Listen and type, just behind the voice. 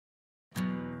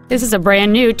This is a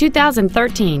brand new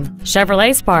 2013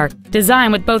 Chevrolet Spark,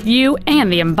 designed with both you and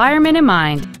the environment in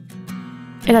mind.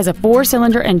 It has a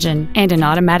 4-cylinder engine and an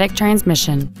automatic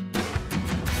transmission.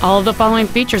 All of the following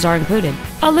features are included: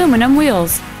 aluminum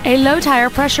wheels, a low tire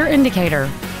pressure indicator,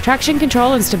 traction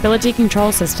control and stability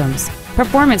control systems,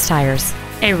 performance tires,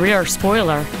 a rear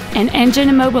spoiler, an engine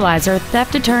immobilizer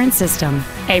theft deterrent system,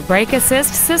 a brake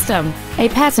assist system, a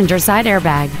passenger side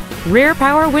airbag, rear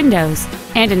power windows,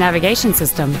 and a navigation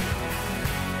system.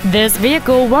 This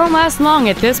vehicle won't last long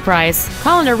at this price.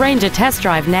 Call and arrange a test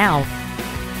drive now.